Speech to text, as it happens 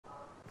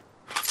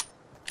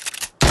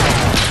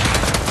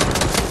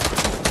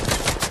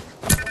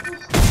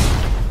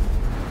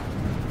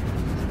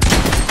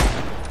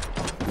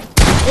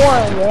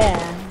yeah.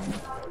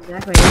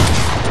 Exactly.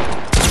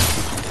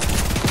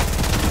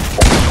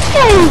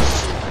 Oof!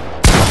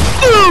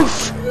 Oof!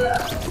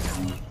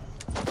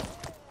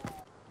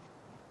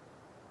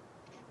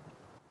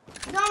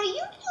 No,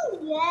 you too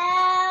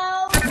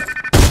loud.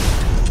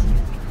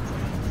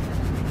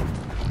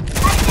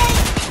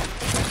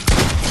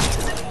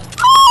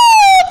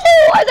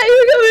 Oh, I thought you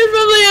were coming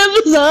from the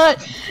other side.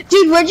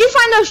 Dude, where'd you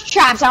find those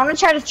traps? I want to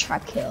try to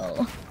trap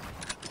kill.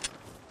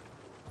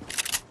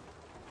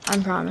 I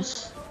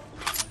promise.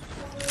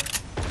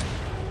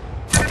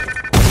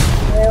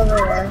 They're over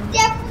there.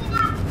 Definitely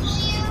not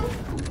you.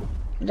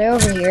 They're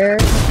over here.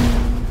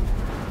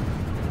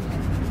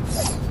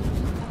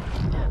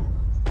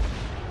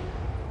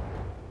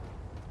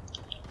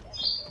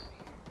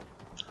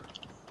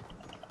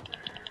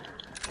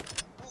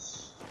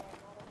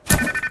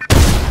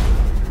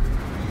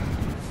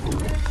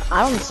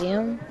 I don't see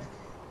him.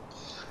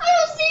 I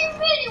don't see him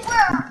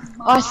anywhere.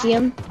 Oh, I see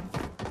him.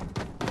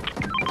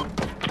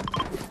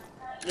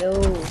 Yo.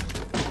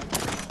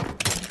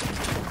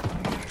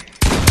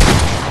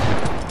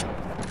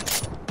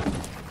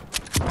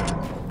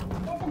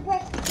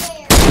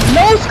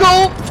 No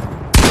scope!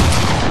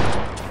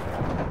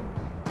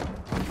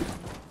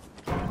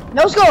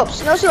 No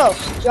scopes! No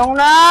scopes!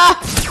 Jonah!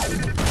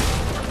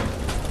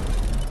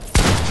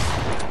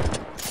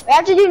 We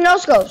have to do no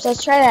scopes.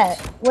 Let's try that.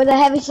 With a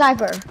heavy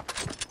sniper.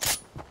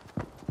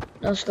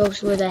 No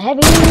scopes with a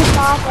heavy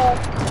sniper.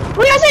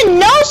 We guys said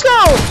no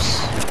scopes!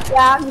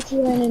 Yeah, I'm just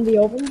healing in the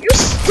open. You're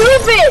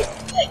stupid!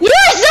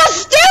 You're so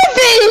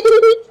stupid!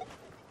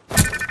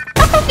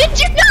 How did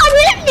you not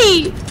hit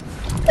me?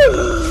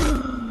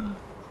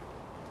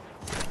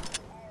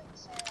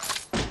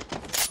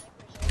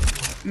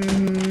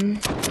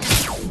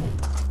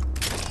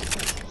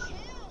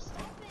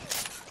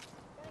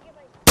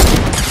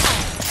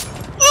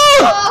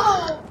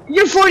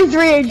 You're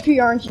 43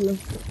 HP, aren't you?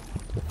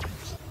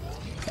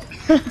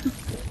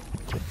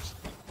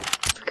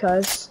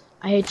 Because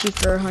I hit you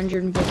for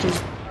 150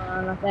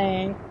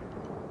 nothing.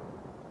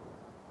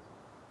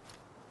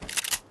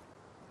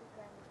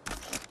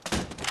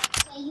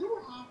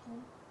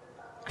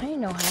 I ain't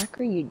no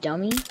hacker, you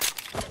dummy.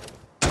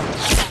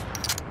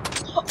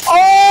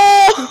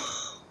 Oh!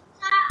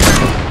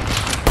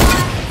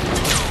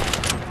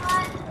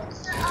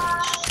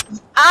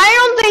 I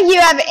don't think you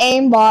have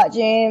aimbot,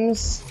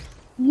 James.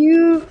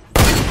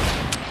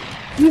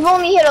 You've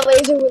only hit a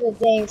laser with a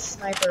dang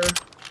sniper.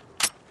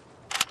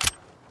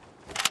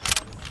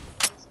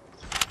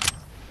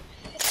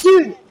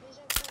 Dude,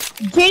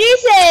 JD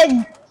said.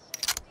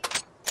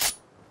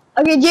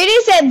 Okay,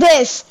 JD said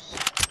this.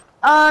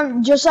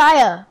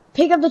 Josiah,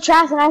 pick up the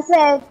trash, and I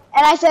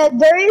said,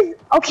 there is.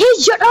 Okay,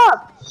 shut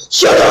up.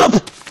 Shut up.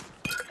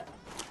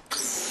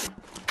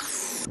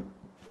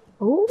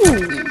 Ooh.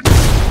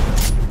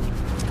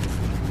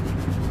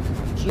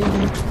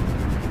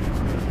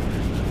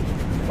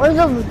 Where's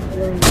those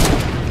balloons?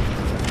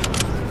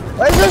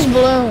 Where's those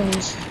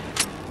balloons?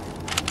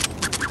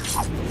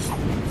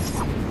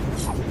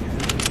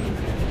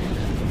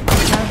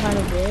 I'm trying to find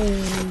the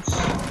balloons.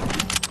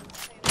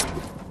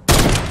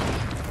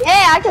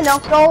 Yeah, I can no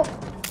scope.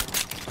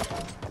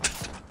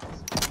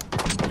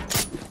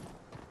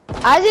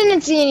 I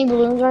didn't see any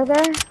balloons right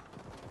there.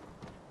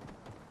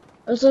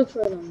 Let's look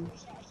for them.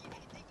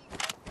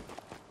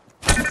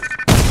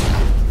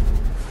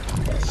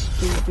 That's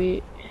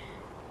stupid.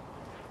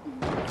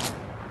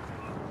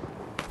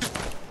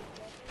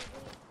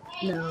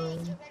 No.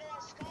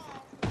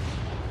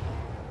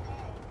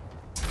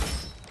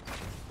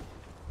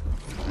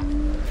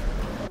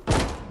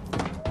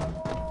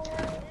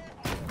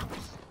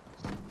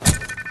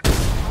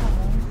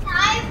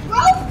 I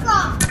broke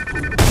them.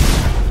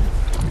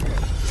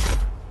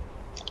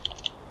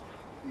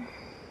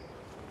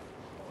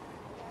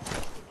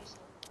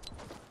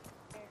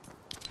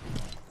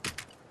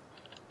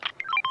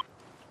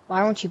 Why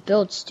don't you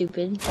build,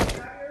 stupid?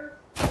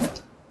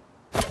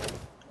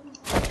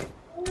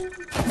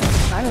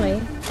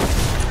 Finally.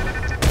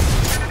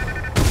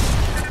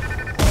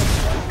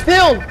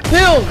 Build!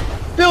 Build!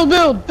 Build,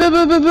 build! Build,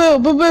 build, build,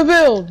 build, build, build,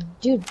 build!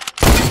 Dude.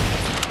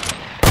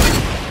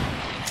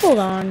 Hold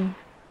on.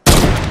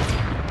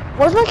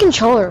 Where's my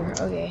controller?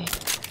 Okay.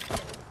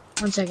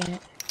 1 second.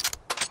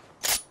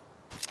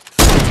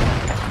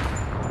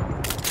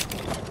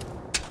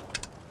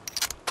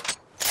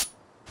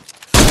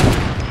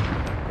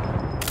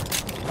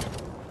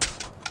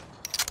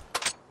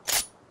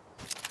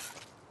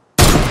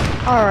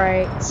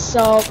 Alright,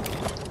 so...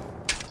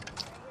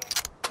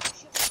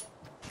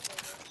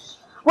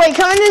 Wait,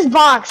 come in this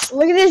box.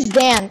 Look at this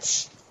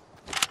dance.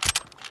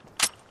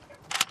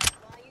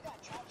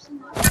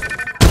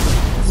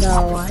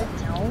 No, I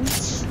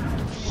don't.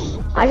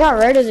 I got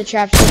rid of the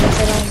traps because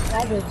I don't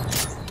have it.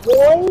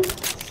 Boy?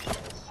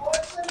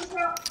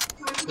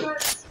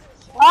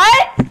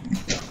 What?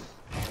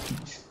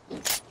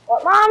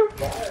 What, Mom?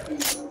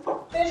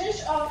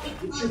 Finish off.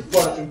 Get your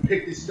butt and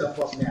pick this stuff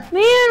up now. Man,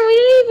 we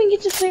didn't even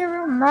get to play a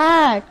real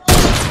match.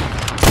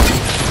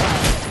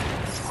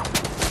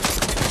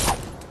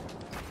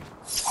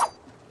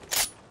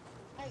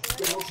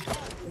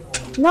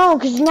 No,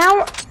 because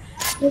now...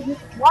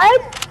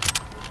 What?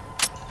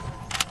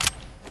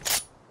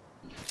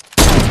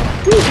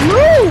 Dude,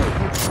 move!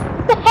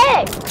 What the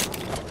heck?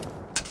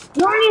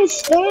 You aren't even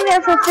staying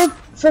there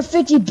for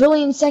 50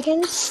 billion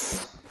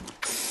seconds?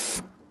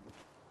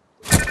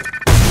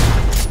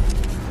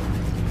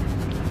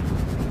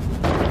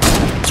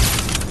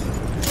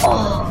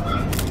 Oh.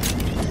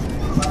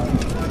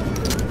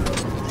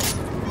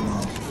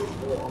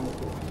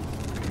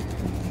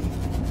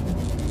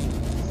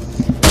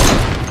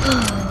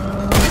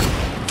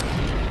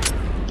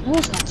 I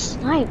almost got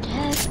sniped,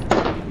 heck.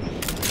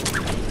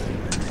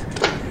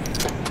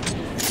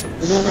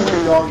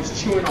 The dog is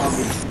chewing on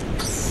me.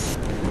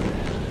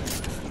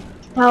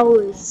 That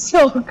was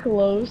so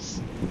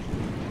close.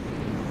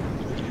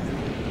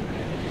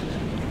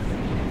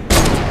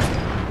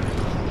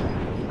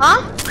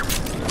 Huh?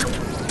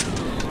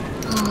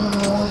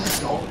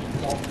 Don't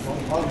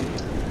hug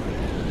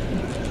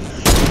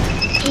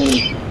me.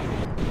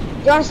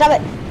 You wanna stop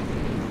it?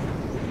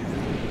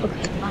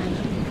 Okay, fine.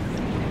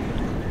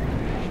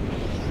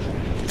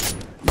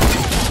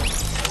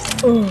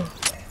 Oh.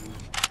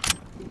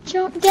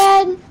 Jump,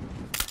 Dad.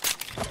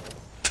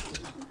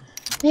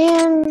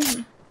 Man,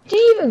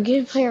 didn't even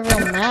get to play a real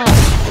match.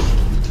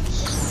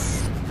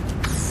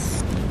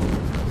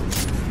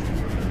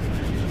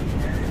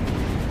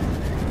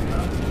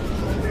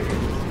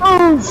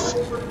 Oh.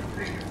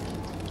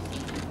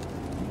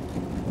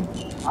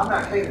 I'm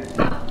not cleaning.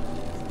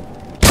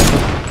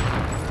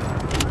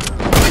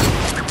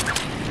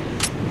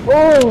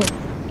 Oh.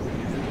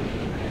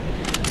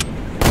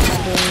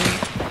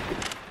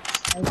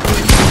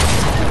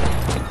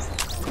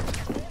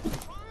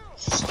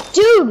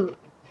 Dude,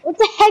 what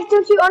the heck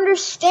don't you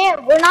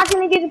understand? We're not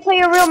gonna get to play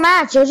a real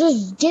match. You'll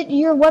just get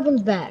your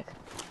weapons back.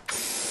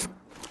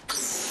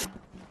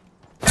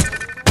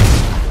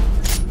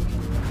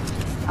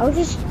 I was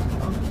just...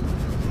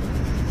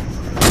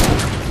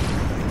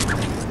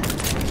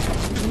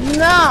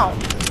 No!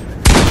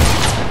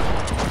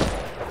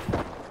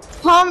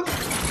 Pump!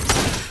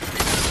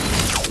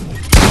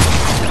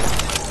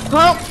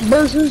 Pump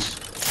versus...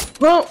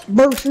 Pump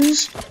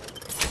versus...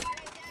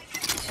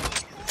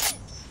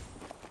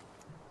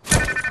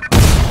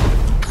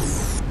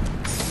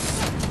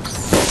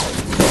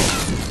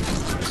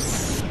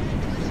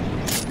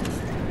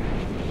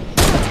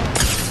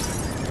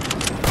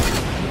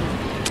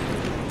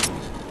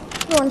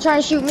 You're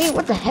trying to shoot me?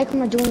 What the heck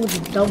am I doing with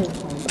the double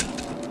pump?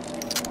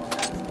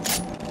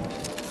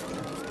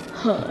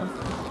 Huh.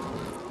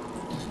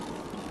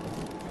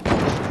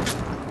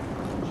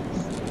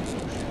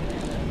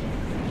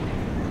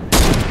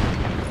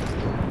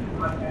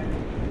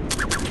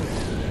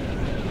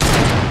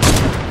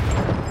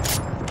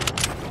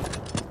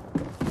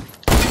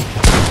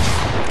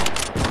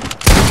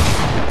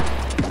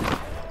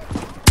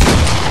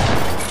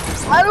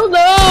 I don't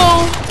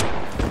know.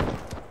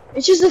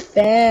 It's just a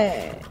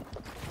fact.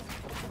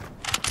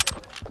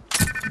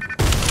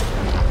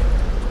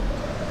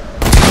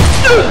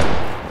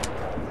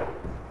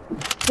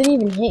 Didn't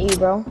even hit you,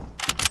 bro.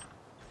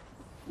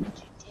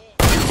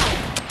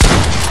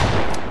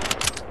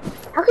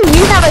 How can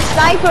you have a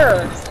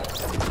sniper?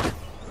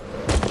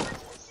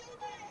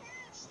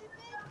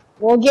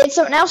 We'll get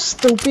something else,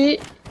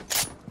 stupid.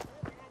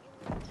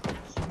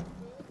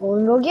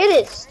 We'll go get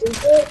it,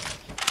 stupid.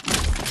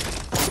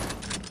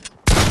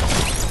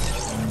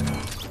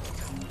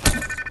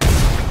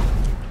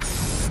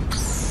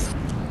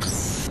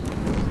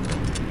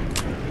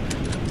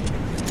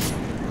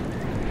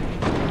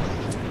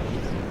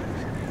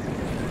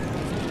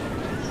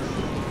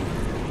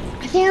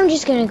 I think I'm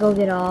just gonna go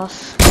get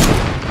off.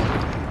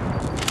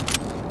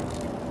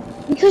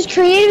 Because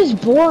creative is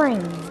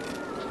boring.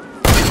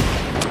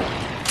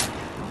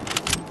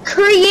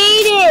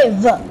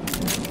 Creative!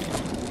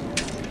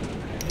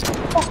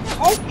 What the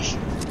heck?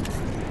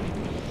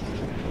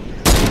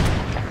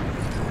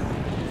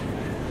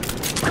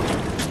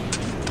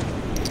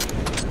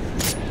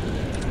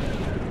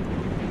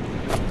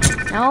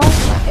 Now,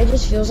 it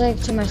just feels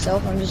like to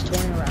myself I'm just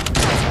toying around.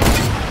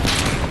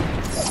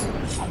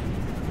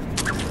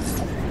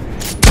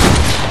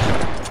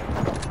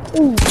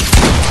 Ooh.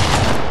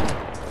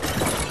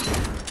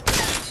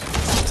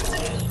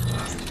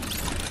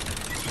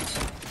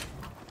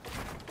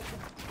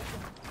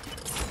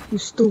 You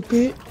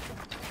stupid.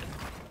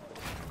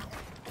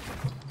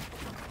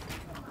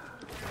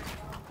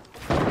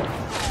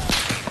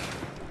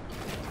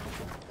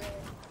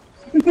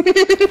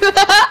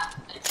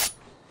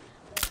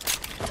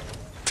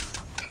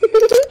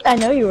 I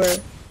know you were.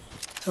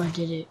 So I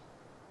did it.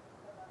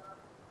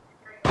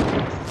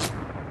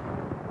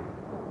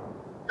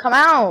 Come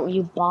out,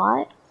 you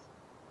bot.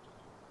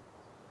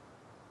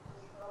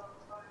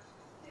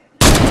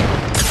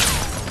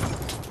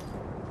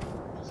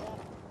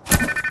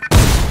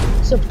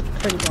 It's a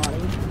pretty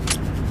body.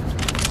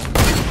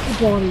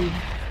 Body.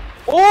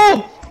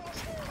 Oh!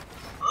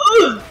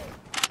 Ugh.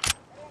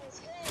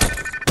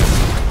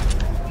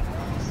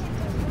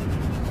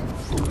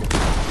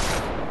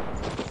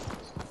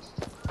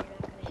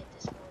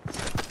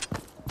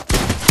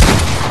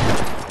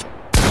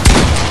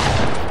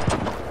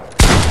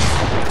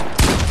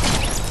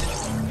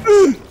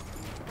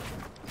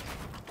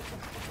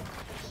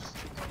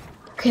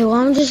 Okay, well,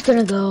 I'm just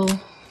gonna go.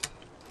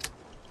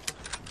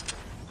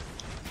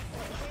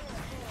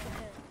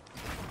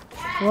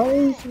 What are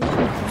you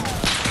thinking?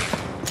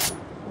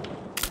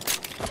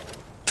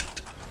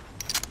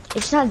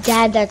 It's not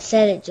Dad that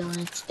said it,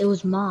 John. It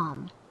was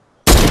Mom.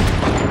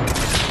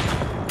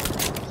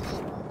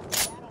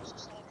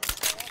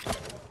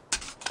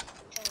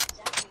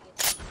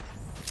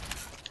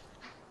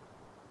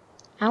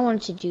 I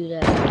wanted to do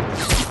that.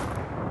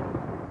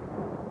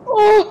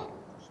 Oh!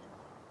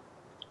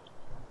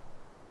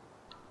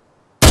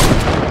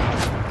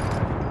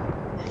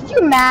 Could you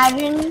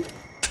imagine?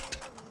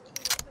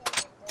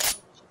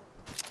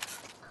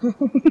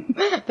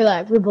 Be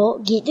like, we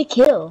both get the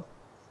kill.